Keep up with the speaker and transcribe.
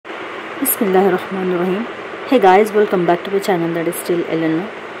Bismillahirrahmanirrahim. Hey guys, welcome back to my channel, that is still Elena.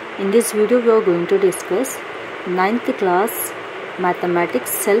 In this video we are going to discuss 9th class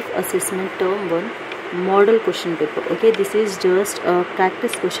mathematics self-assessment term 1 model question paper. Okay, this is just a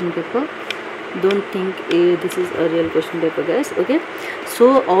practice question paper. Don't think this is a real question paper, guys. Okay,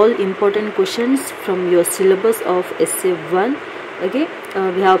 so all important questions from your syllabus of SA-1. Okay,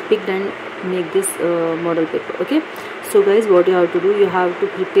 we have picked and make this model paper. Okay, so guys, what you have to do, you have to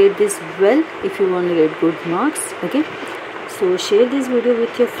prepare this well if you want to get good marks. Okay, so share this video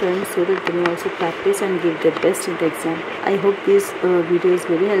with your friends so that they may also practice and give their best in the exam. I hope this video is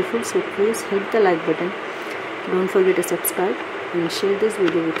very helpful, so please hit the like button, don't forget to subscribe and share this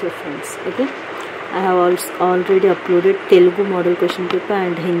video with your friends. Okay, I have also already uploaded Telugu model question paper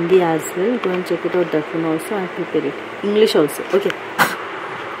and Hindi as well. Go and check it out, that one also. I prepare it English also. Okay.